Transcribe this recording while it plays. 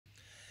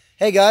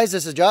Hey guys,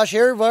 this is Josh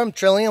here from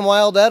Trillium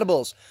Wild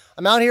Edibles.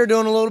 I'm out here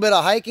doing a little bit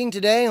of hiking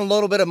today and a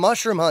little bit of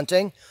mushroom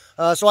hunting.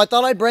 So I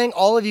thought I'd bring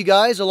all of you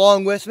guys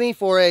along with me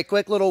for a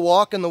quick little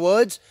walk in the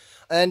woods.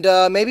 And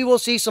maybe we'll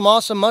see some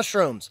awesome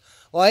mushrooms,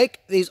 like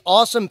these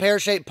awesome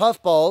pear-shaped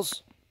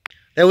puffballs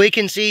that we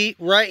can see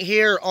right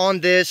here on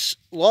this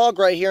log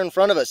right here in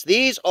front of us.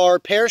 These are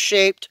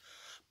pear-shaped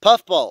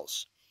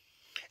puffballs.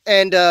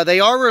 And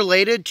they are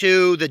related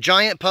to the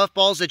giant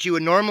puffballs that you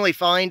would normally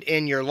find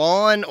in your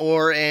lawn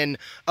or in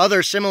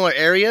other similar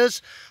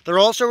areas. They're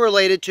also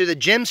related to the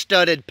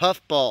gem-studded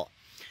puffball.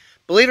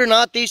 Believe it or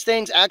not, these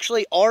things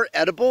actually are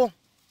edible.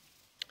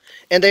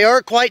 And they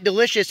are quite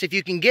delicious if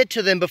you can get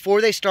to them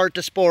before they start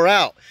to spore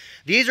out.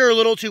 These are a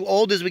little too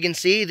old, as we can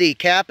see. The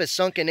cap is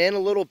sunken in a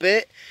little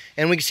bit.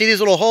 And we can see these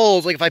little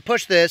holes. Like if I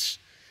push this,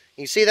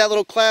 you can see that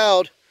little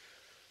cloud.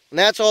 And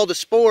that's all the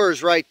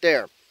spores right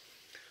there.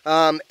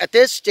 At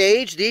this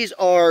stage, these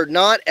are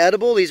not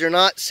edible. These are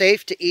not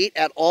safe to eat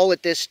at all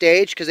at this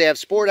stage because they have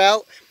spored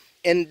out.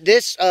 And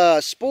this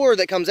spore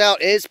that comes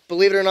out is,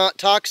 believe it or not,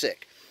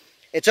 toxic.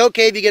 It's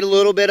okay if you get a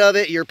little bit of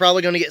it. You're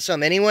probably going to get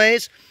some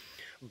anyways.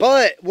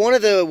 But one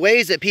of the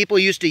ways that people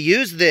used to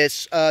use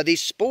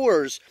these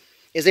spores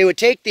is they would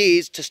take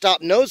these to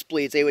stop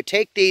nosebleeds. They would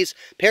take these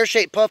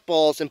pear-shaped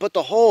puffballs and put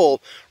the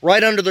hole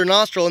right under their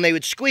nostril and they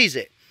would squeeze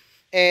it.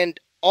 And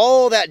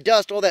all that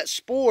dust, all that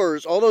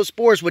spores, all those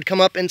spores would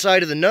come up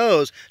inside of the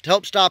nose to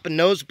help stop a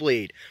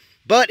nosebleed.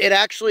 But it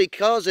actually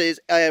causes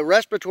a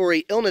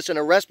respiratory illness and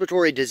a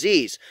respiratory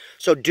disease.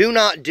 So do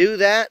not do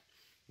that.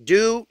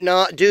 Do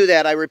not do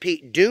that. I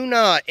repeat, do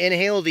not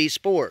inhale these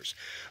spores.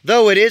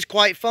 Though it is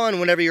quite fun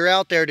whenever you're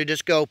out there to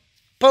just go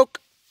poke.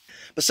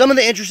 But some of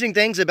the interesting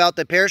things about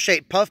the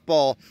pear-shaped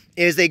puffball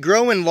is they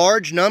grow in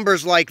large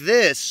numbers like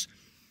this,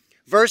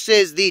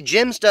 versus the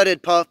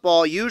gem-studded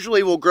puffball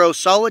usually will grow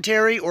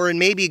solitary or in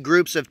maybe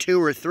groups of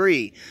 2 or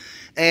 3.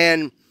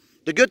 And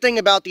the good thing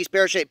about these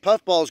pear-shaped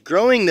puffballs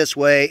growing this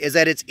way is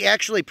that it's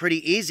actually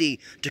pretty easy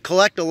to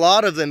collect a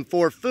lot of them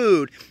for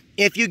food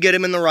if you get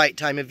them in the right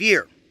time of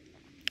year.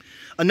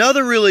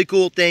 Another really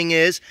cool thing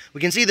is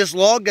we can see this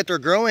log that they're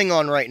growing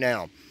on right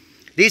now.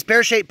 These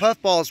pear-shaped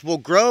puffballs will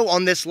grow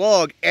on this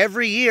log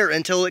every year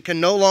until it can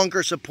no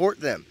longer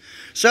support them.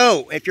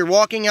 So if you're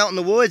walking out in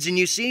the woods and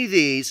you see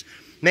these,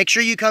 make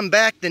sure you come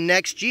back the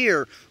next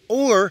year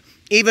or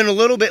even a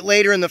little bit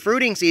later in the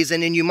fruiting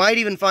season, and you might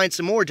even find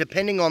some more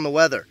depending on the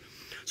weather.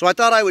 So I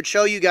thought I would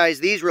show you guys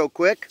these real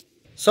quick.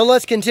 So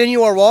let's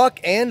continue our walk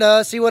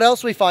and see what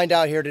else we find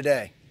out here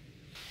today.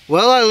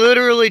 Well, I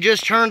literally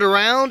just turned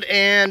around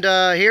and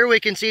here we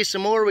can see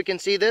some more. We can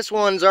see this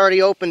one's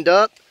already opened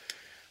up.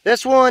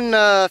 This one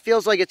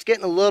feels like it's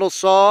getting a little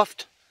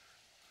soft.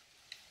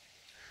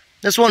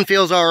 This one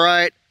feels all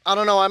right. I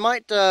don't know, I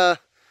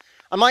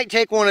might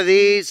take one of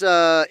these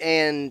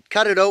and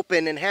cut it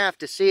open in half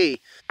to see.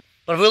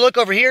 But if we look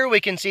over here, we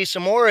can see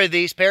some more of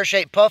these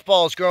pear-shaped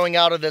puffballs growing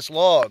out of this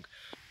log.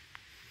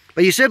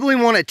 But you simply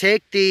want to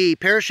take the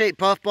pear-shaped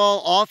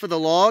puffball off of the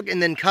log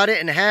and then cut it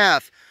in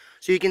half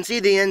so you can see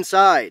the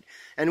inside.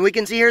 And we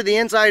can see here the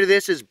inside of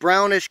this is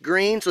brownish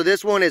green, so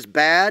this one is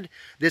bad.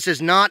 This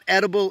is not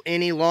edible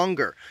any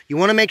longer. You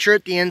want to make sure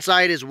that the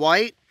inside is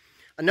white.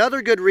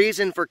 Another good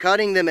reason for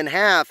cutting them in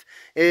half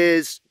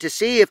is to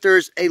see if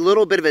there's a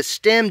little bit of a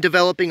stem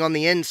developing on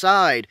the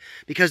inside,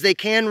 because they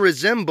can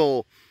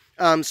resemble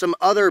some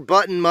other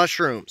button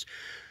mushrooms.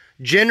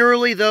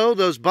 Generally though,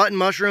 those button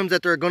mushrooms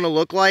that they're going to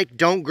look like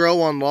don't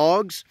grow on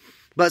logs,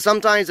 but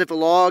sometimes if a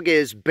log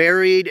is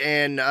buried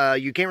and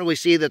you can't really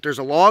see that there's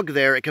a log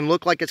there, it can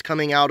look like it's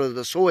coming out of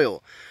the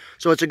soil.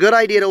 So it's a good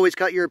idea to always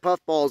cut your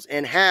puffballs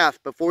in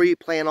half before you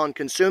plan on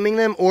consuming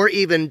them or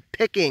even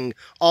picking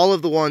all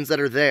of the ones that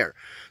are there.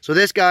 So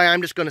this guy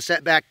I'm just going to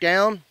set back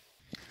down.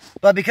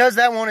 But because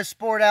that one is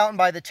spored out and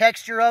by the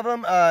texture of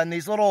them and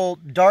these little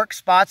dark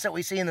spots that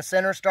we see in the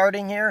center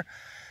starting here,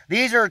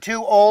 these are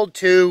too old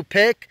to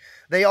pick.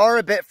 They are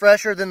a bit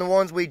fresher than the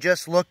ones we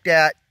just looked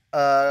at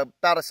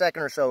about a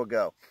second or so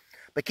ago.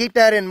 But keep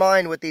that in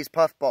mind with these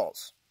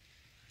puffballs.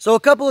 So a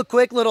couple of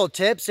quick little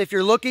tips if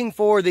you're looking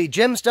for the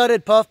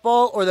gem-studded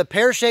puffball or the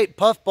pear-shaped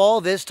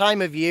puffball this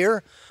time of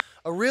year.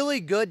 A really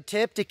good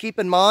tip to keep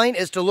in mind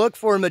is to look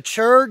for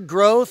mature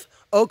growth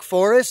oak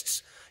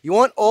forests. You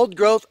want old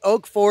growth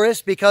oak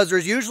forest because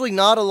there's usually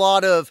not a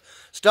lot of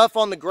stuff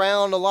on the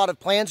ground, a lot of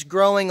plants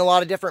growing, a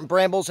lot of different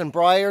brambles and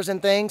briars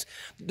and things.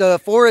 The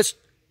forest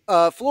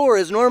floor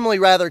is normally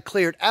rather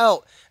cleared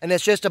out, and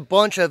it's just a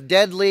bunch of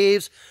dead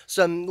leaves,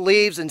 some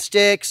leaves and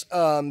sticks,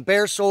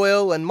 bare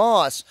soil and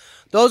moss.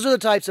 Those are the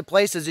types of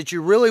places that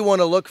you really want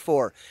to look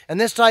for. And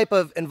this type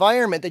of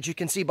environment that you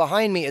can see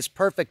behind me is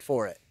perfect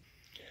for it.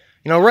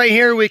 You know, right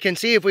here we can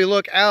see if we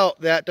look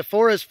out that the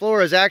forest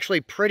floor is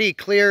actually pretty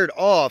cleared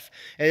off.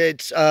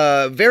 It's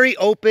very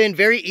open,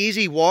 very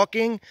easy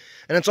walking,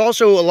 and it's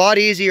also a lot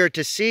easier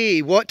to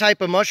see what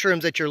type of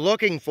mushrooms that you're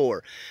looking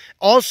for.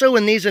 Also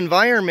in these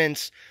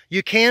environments,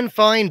 you can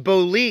find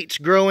boletes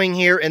growing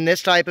here in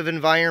this type of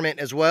environment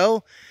as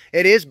well.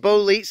 It is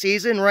bolete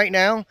season right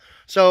now,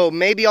 so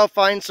maybe I'll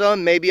find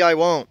some, maybe I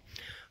won't.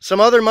 Some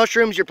other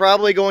mushrooms you're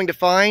probably going to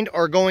find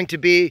are going to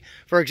be,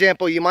 for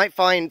example, you might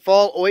find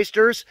fall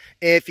oysters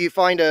if you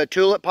find a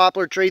tulip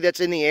poplar tree that's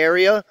in the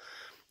area.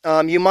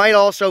 You might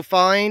also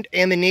find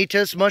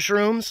Amanita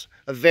mushrooms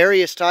of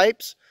various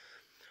types.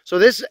 So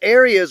this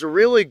area is a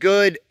really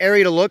good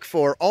area to look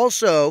for.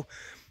 Also,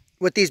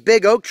 with these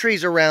big oak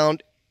trees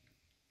around,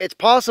 it's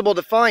possible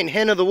to find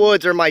Hen of the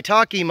Woods or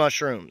Maitake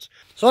mushrooms.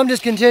 So I'm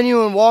just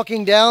continuing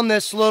walking down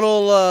this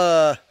little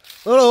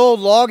old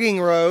logging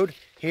road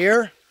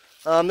here.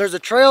 There's a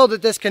trail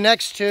that this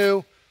connects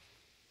to,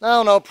 I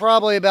don't know,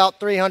 probably about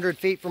 300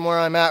 feet from where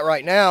I'm at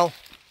right now.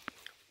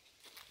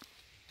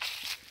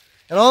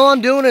 And all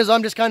I'm doing is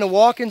I'm just kind of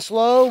walking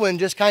slow and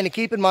just kind of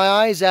keeping my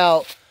eyes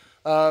out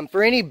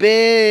for any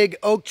big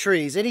oak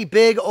trees, any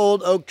big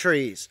old oak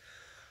trees.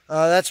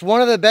 That's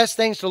one of the best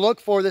things to look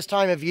for this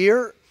time of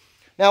year.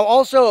 Now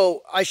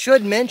also, I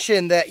should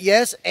mention that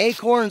yes,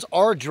 acorns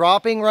are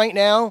dropping right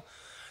now.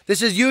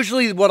 This is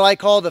usually what I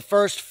call the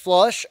first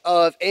flush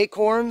of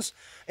acorns.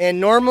 And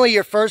normally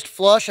your first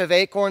flush of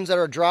acorns that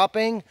are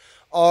dropping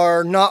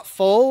are not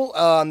full.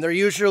 They're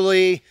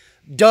usually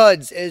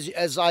duds,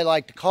 as I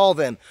like to call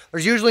them.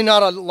 There's usually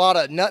not a lot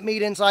of nut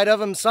meat inside of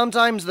them.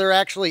 Sometimes they're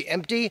actually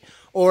empty,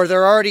 or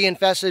they're already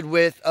infested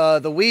with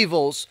the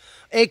weevils,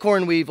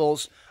 acorn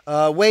weevils,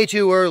 way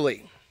too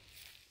early.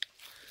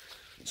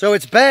 So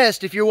it's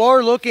best, if you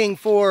are looking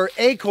for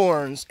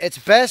acorns, it's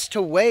best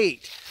to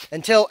wait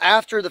until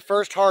after the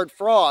first hard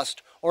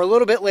frost, or a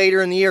little bit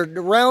later in the year.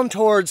 Around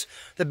towards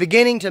the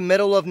beginning to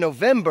middle of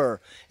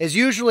November is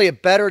usually a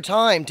better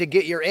time to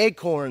get your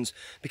acorns,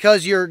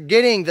 because you're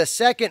getting the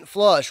second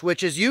flush,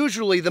 which is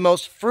usually the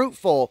most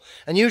fruitful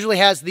and usually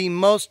has the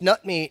most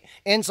nut meat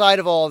inside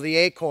of all of the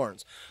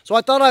acorns. So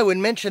I thought I would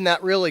mention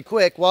that really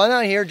quick while I'm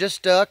out here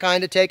just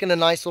kind of taking a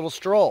nice little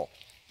stroll.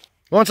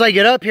 Once I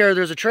get up here,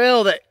 there's a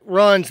trail that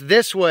runs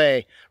this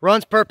way,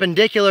 runs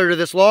perpendicular to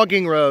this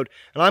logging road,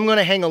 and I'm going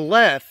to hang a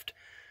left.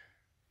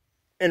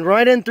 And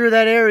right in through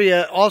that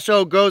area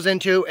also goes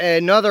into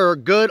another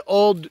good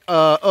old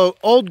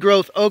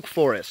growth oak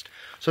forest.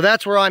 So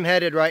that's where I'm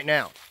headed right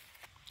now.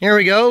 Here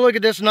we go. Look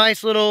at this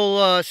nice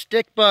little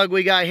stick bug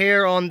we got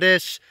here on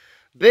this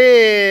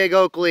big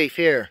oak leaf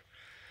here.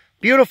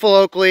 Beautiful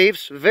oak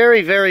leaves,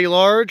 very, very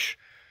large.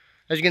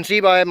 As you can see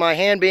by my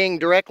hand being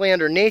directly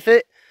underneath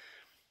it.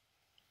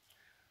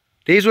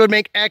 These would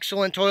make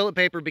excellent toilet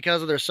paper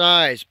because of their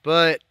size,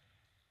 but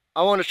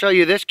I want to show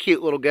you this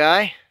cute little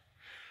guy.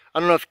 I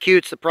don't know if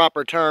cute's the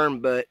proper term,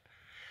 but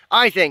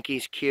I think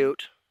he's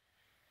cute.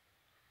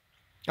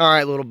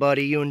 Alright, little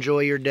buddy, you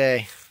enjoy your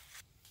day.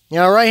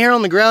 Now, right here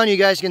on the ground, you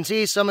guys can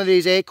see some of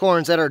these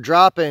acorns that are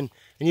dropping,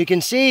 and you can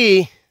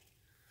see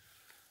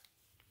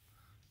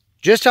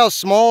just how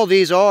small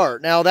these are.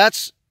 Now,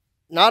 that's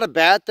not a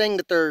bad thing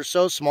that they're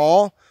so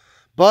small,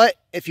 but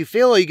if you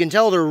feel it, you can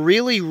tell they're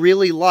really,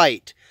 really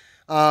light.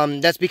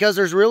 That's because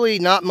there's really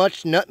not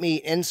much nut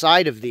meat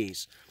inside of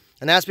these.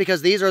 And that's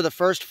because these are the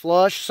first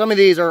flush. Some of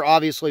these are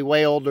obviously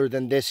way older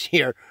than this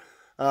here.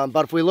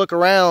 But if we look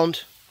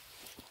around,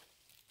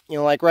 you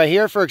know, like right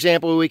here, for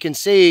example, we can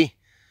see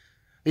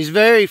these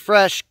very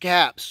fresh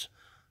caps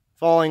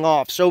falling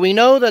off. So we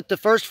know that the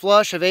first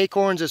flush of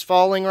acorns is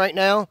falling right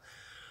now.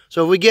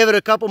 So if we give it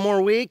a couple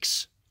more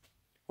weeks,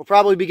 we'll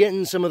probably be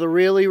getting some of the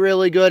really,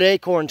 really good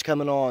acorns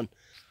coming on.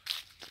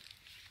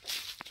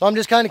 So I'm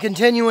just kind of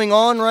continuing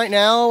on right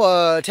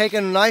now, taking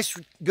a nice,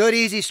 good,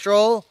 easy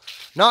stroll.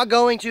 Not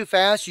going too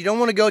fast. You don't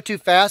want to go too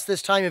fast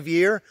this time of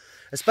year,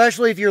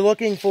 especially if you're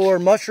looking for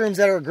mushrooms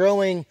that are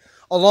growing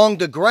along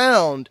the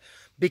ground,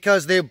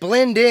 because they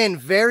blend in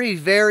very,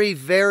 very,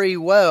 very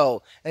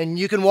well. And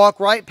you can walk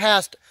right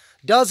past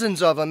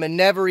dozens of them and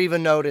never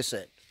even notice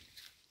it.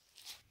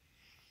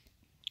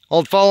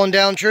 Old fallen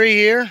down tree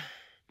here.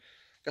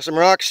 Got some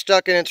rocks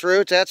stuck in its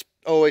roots. That's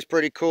always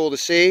pretty cool to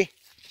see.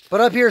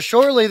 But up here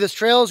shortly, this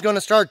trail is going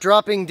to start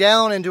dropping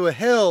down into a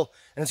hill,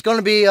 and it's going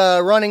to be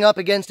running up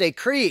against a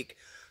creek.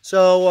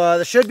 So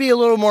there should be a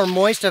little more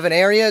moist of an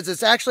area.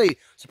 It's actually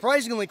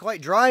surprisingly quite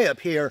dry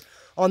up here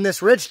on this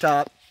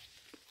ridgetop.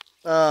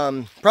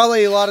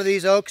 Probably a lot of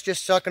these oaks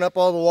just sucking up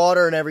all the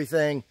water and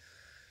everything.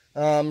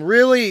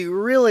 Really,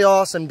 really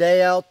awesome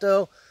day out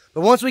though.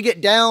 But once we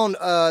get down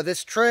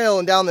this trail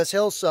and down this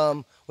hill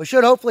some, we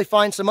should hopefully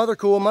find some other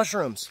cool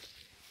mushrooms.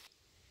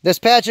 This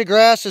patch of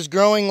grass is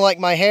growing like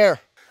my hair.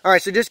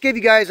 Alright, so just give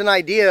you guys an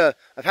idea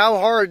of how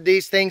hard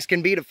these things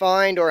can be to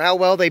find or how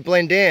well they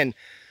blend in.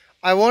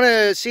 I want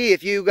to see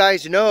if you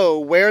guys know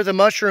where the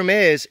mushroom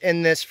is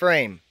in this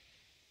frame.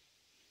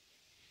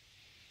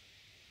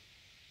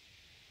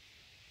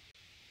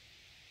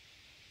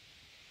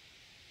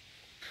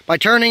 By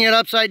turning it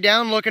upside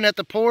down, looking at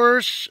the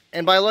pores,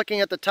 and by looking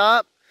at the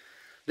top,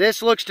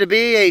 this looks to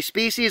be a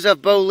species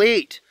of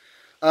bolete.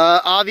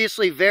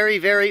 Obviously very,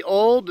 very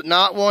old,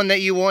 not one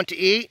that you want to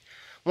eat.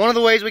 One of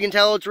the ways we can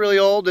tell it's really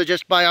old is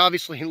just by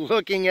obviously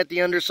looking at the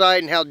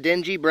underside and how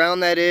dingy brown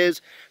that is,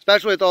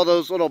 especially with all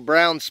those little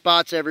brown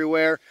spots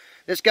everywhere.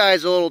 This guy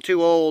is a little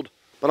too old.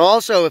 But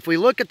also, if we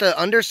look at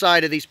the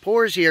underside of these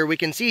pores here, we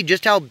can see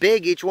just how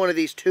big each one of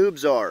these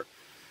tubes are.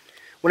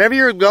 Whenever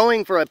you're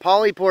going for a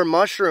polypore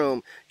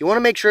mushroom, you want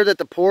to make sure that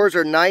the pores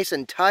are nice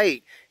and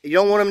tight. You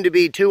don't want them to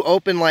be too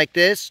open like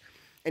this,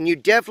 and you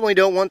definitely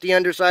don't want the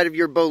underside of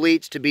your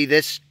boletes to be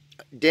this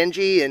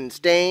dingy and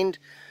stained.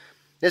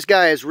 This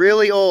guy is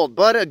really old,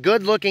 but a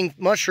good looking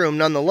mushroom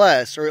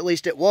nonetheless, or at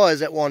least it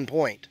was at one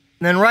point.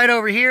 And then right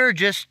over here,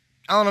 just,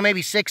 I don't know,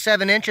 maybe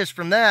 6-7 inches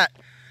from that,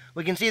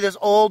 we can see this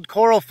old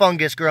coral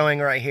fungus growing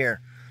right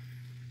here.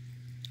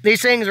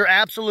 These things are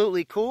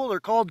absolutely cool. They're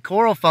called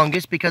coral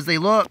fungus because they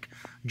look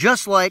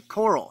just like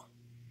coral.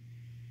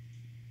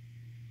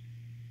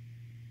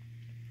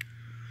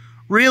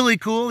 Really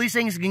cool. These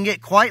things can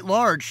get quite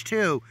large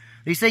too.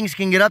 These things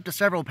can get up to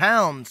several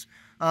pounds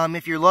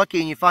if you're lucky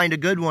and you find a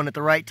good one at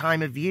the right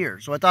time of year.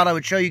 So I thought I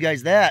would show you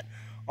guys that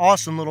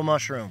awesome little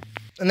mushroom.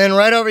 And then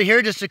right over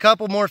here, just a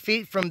couple more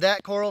feet from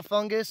that coral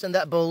fungus and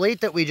that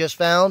bolete that we just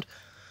found,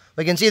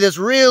 we can see this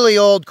really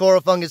old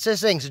coral fungus.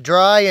 This thing's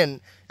dry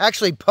and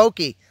actually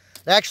pokey.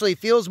 It actually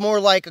feels more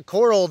like a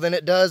coral than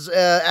it does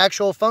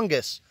actual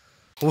fungus.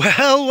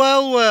 Well,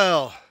 well,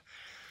 well.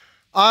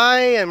 I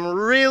am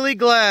really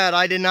glad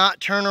I did not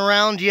turn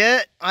around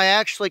yet. I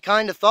actually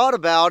kind of thought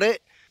about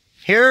it.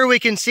 Here we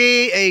can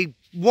see a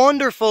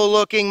wonderful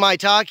looking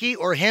Maitake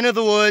or Hen of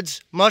the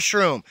Woods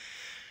mushroom.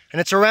 And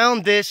it's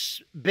around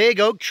this big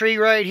oak tree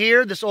right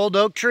here, this old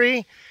oak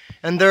tree.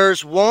 And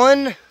there's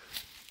 1,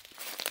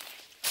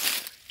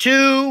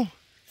 2,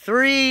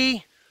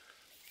 3,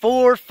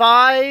 4,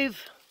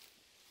 5,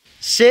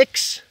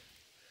 6.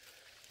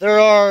 There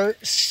are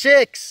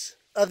 6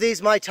 of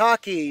these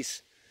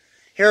Maitakes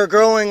here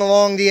growing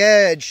along the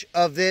edge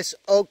of this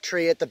oak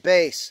tree at the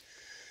base.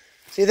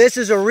 See, this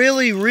is a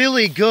really,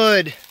 really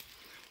good,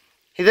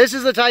 this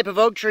is the type of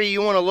oak tree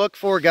you want to look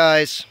for,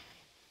 guys.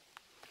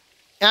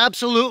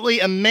 Absolutely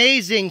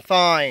amazing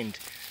find.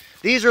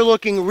 These are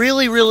looking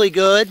really, really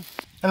good.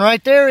 And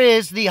right there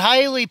is the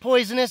highly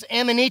poisonous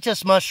Amanita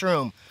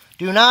mushroom.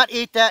 Do not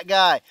eat that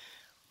guy.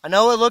 I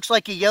know it looks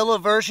like a yellow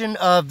version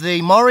of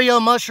the Mario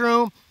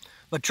mushroom,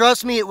 but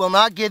trust me, it will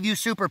not give you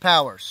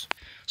superpowers.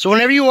 So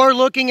whenever you are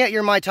looking at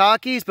your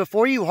Maitakes,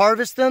 before you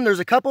harvest them, there's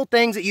a couple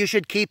things that you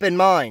should keep in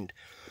mind.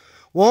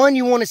 One,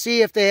 you want to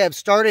see if they have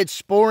started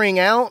sporing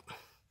out.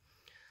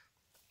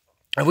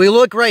 If we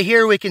look right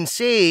here, we can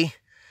see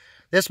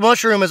this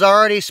mushroom is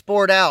already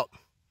spored out.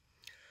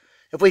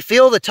 If we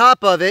feel the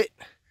top of it,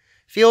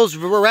 feels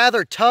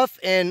rather tough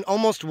and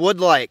almost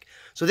wood-like.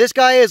 So this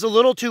guy is a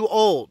little too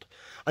old.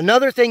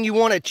 Another thing you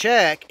want to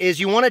check is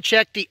you want to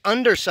check the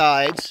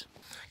undersides.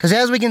 Because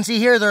as we can see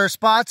here, there are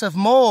spots of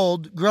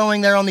mold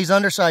growing there on these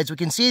undersides. We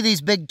can see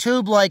these big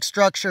tube-like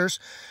structures,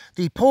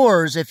 the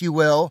pores, if you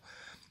will.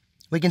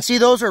 We can see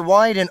those are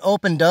wide and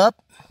opened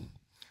up.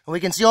 And we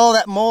can see all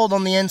that mold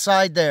on the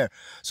inside there.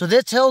 So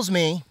that tells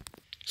me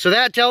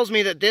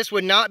that this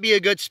would not be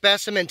a good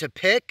specimen to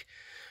pick,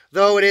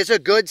 though it is a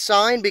good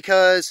sign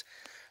because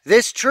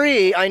this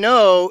tree, I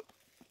know,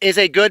 is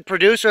a good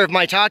producer of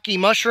Maitake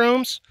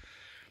mushrooms.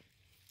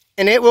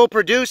 And it will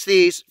produce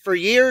these for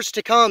years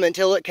to come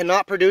until it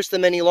cannot produce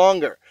them any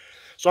longer.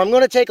 So I'm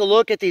going to take a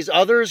look at these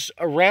others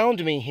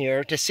around me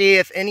here to see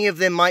if any of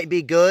them might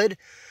be good.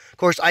 Of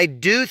course, I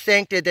do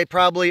think that they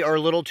probably are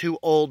a little too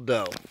old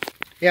though.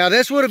 Yeah,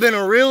 this would have been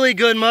a really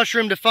good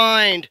mushroom to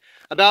find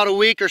about a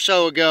week or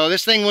so ago.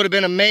 This thing would have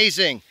been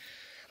amazing.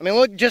 I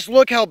mean, just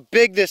look how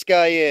big this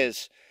guy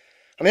is.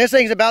 I mean, this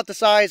thing's about the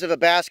size of a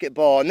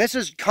basketball. And this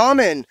is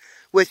common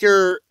with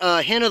your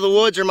Hen of the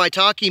Woods or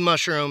Maitake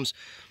mushrooms.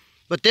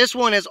 But this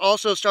one has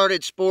also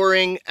started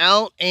sporing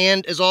out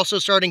and is also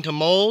starting to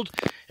mold.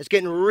 It's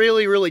getting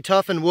really, really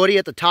tough and woody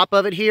at the top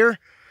of it here.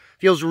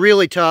 Feels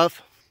really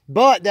tough.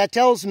 But this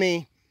tells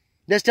me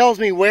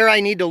where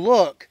I need to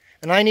look.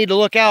 And I need to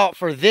look out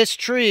for this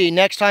tree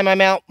next time I'm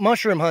out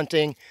mushroom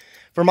hunting.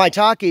 For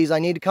Maitakes, I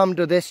need to come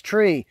to this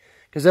tree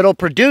because it'll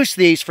produce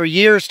these for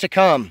years to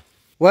come.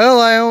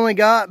 Well, I only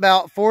got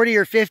about 40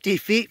 or 50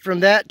 feet from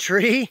that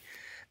tree,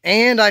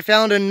 and I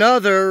found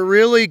another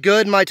really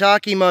good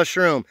Maitake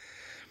mushroom.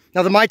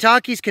 Now, the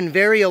Maitakes can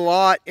vary a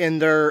lot in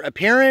their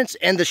appearance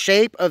and the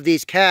shape of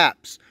these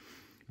caps,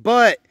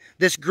 but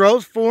this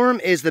growth form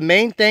is the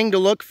main thing to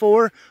look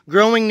for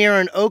growing near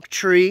an oak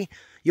tree.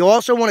 You'll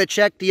also want to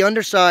check the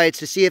undersides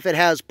to see if it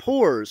has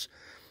pores.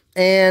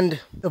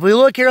 And if we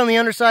look here on the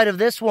underside of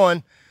this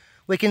one,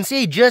 we can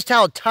see just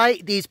how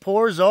tight these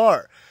pores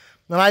are.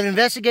 When I've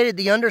investigated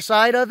the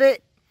underside of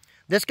it,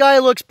 this guy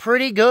looks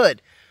pretty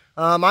good.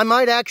 I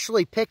might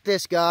actually pick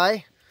this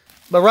guy.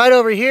 But right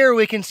over here,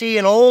 we can see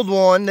an old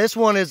one. This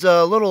one is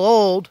a little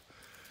old.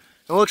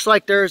 It looks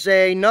like there's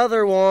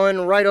another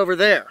one right over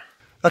there.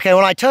 Okay,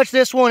 when I touch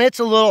this one, it's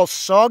a little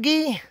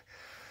soggy.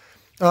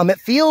 It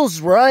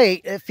feels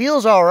right. It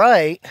feels all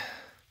right.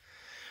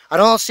 I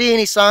don't see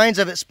any signs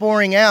of it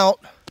sporing out.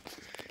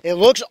 It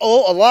looks a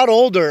lot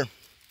older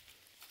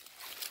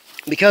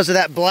because of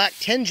that black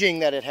tinging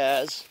that it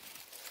has.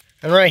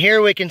 And right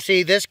here we can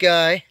see this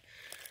guy,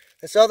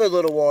 this other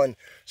little one.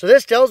 So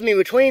this tells me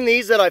between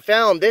these that I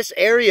found, this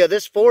area,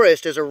 this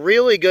forest is a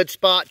really good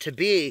spot to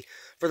be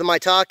for the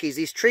Maitakes.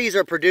 These trees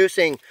are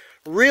producing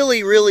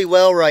really, really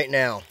well right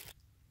now.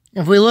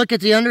 If we look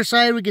at the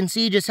underside, we can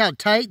see just how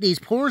tight these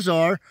pores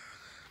are.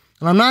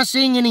 And I'm not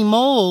seeing any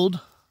mold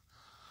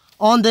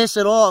on this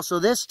at all. So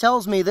this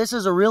tells me this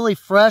is a really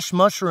fresh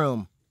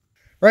mushroom.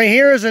 Right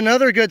here is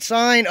another good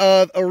sign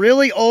of a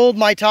really old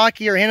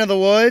Maitake or Hen of the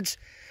Woods.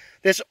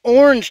 This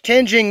orange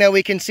tinging that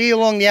we can see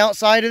along the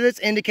outside of this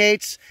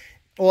indicates,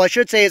 well, I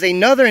should say is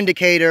another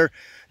indicator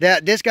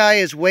that this guy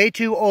is way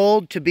too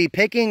old to be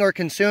picking or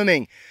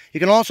consuming. You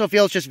can also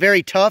feel it's just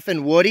very tough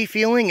and woody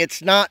feeling.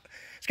 It's got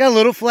a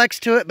little flex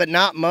to it, but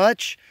not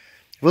much.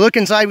 If we look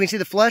inside, we can see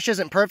the flesh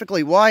isn't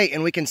perfectly white,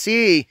 and we can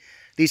see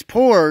these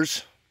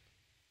pores.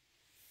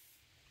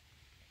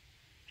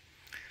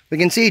 We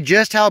can see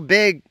just how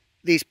big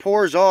these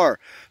pores are.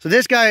 So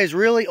this guy is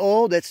really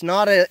old. It's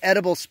not an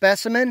edible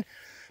specimen.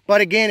 But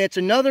again, it's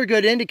another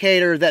good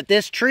indicator that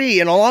this tree,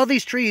 and a lot of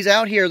these trees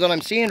out here that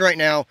I'm seeing right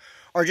now,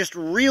 are just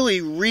really,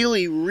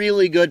 really,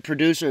 really good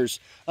producers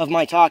of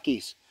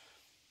Maitakes.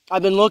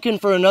 I've been looking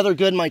for another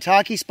good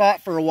Maitake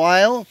spot for a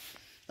while,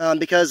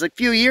 because a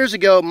few years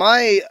ago,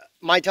 my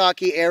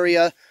Maitake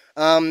area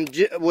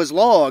was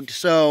logged,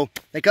 so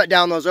they cut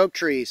down those oak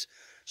trees.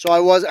 So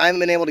I haven't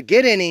been able to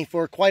get any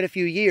for quite a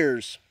few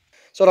years.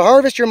 So to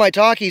harvest your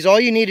Maitakes, all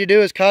you need to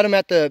do is cut them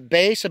at the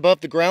base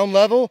above the ground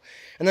level,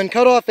 and then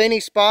cut off any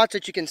spots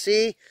that you can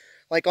see.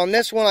 Like on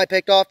this one, I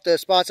picked off the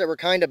spots that were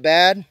kind of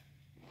bad.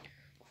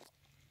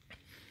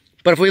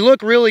 But if we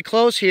look really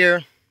close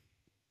here,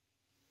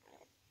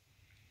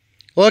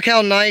 look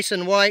how nice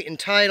and white and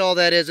tight all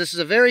that is. This is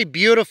a very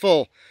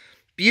beautiful,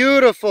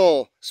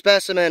 beautiful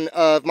specimen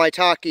of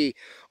Maitake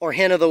or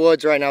Hen of the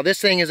Woods right now. This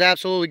thing is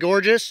absolutely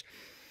gorgeous.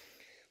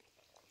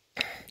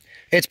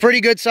 It's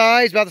pretty good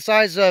size, about the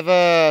size of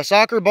a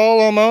soccer ball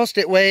almost.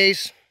 It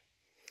weighs,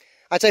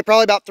 I'd say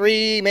probably about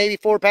 3, maybe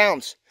 4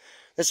 pounds.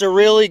 This is a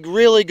really,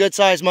 really good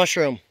sized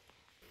mushroom.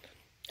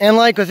 And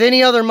like with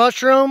any other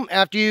mushroom,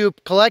 after you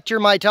collect your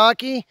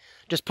Maitake,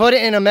 just put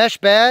it in a mesh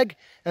bag,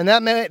 and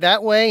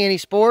that way any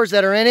spores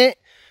that are in it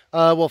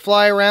will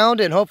fly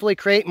around and hopefully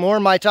create more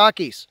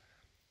Maitakes.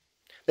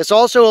 This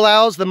also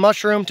allows the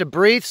mushroom to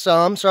breathe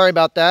some. Sorry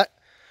about that.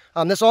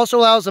 This also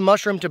allows the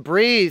mushroom to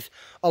breathe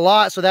a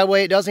lot, so that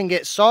way it doesn't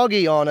get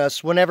soggy on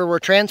us whenever we're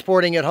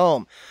transporting it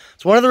home.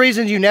 It's one of the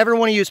reasons you never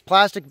want to use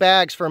plastic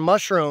bags for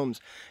mushrooms.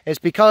 It's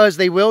because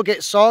they will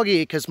get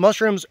soggy, because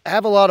mushrooms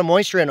have a lot of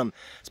moisture in them,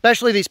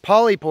 especially these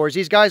polypores.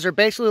 These guys are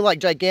basically like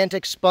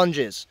gigantic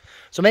sponges.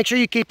 So make sure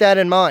you keep that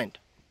in mind.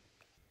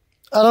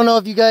 I don't know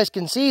if you guys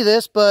can see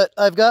this, but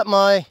I've got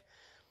my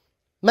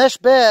mesh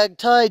bag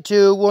tied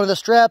to one of the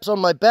straps on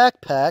my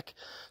backpack,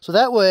 so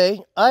that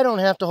way I don't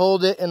have to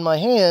hold it in my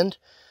hand,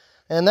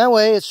 and that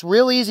way it's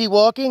real easy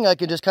walking. I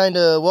can just kind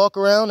of walk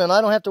around, and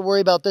I don't have to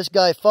worry about this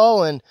guy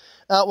falling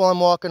out while I'm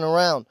walking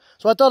around.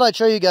 So I thought I'd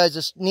show you guys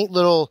this neat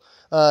little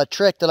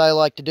trick that I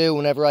like to do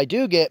whenever I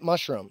do get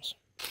mushrooms.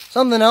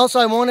 Something else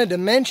I wanted to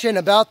mention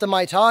about the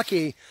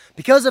Maitake,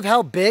 because of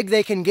how big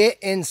they can get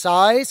in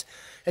size,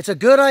 it's a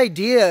good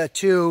idea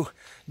to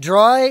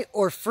dry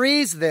or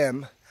freeze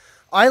them.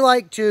 I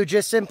like to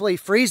just simply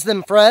freeze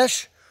them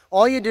fresh.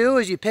 All you do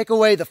is you pick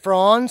away the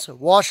fronds,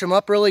 wash them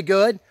up really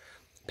good,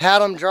 pat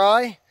them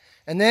dry,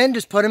 and then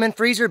just put them in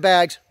freezer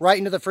bags right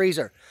into the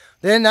freezer.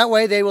 Then that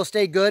way they will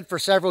stay good for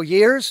several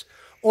years,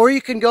 or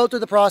you can go through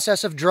the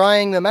process of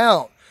drying them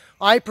out.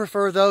 I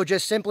prefer though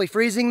just simply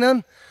freezing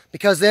them,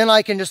 because then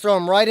I can just throw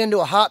them right into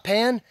a hot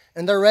pan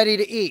and they're ready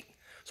to eat.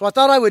 So I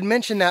thought I would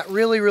mention that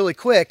really, really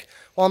quick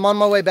while I'm on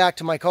my way back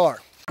to my car.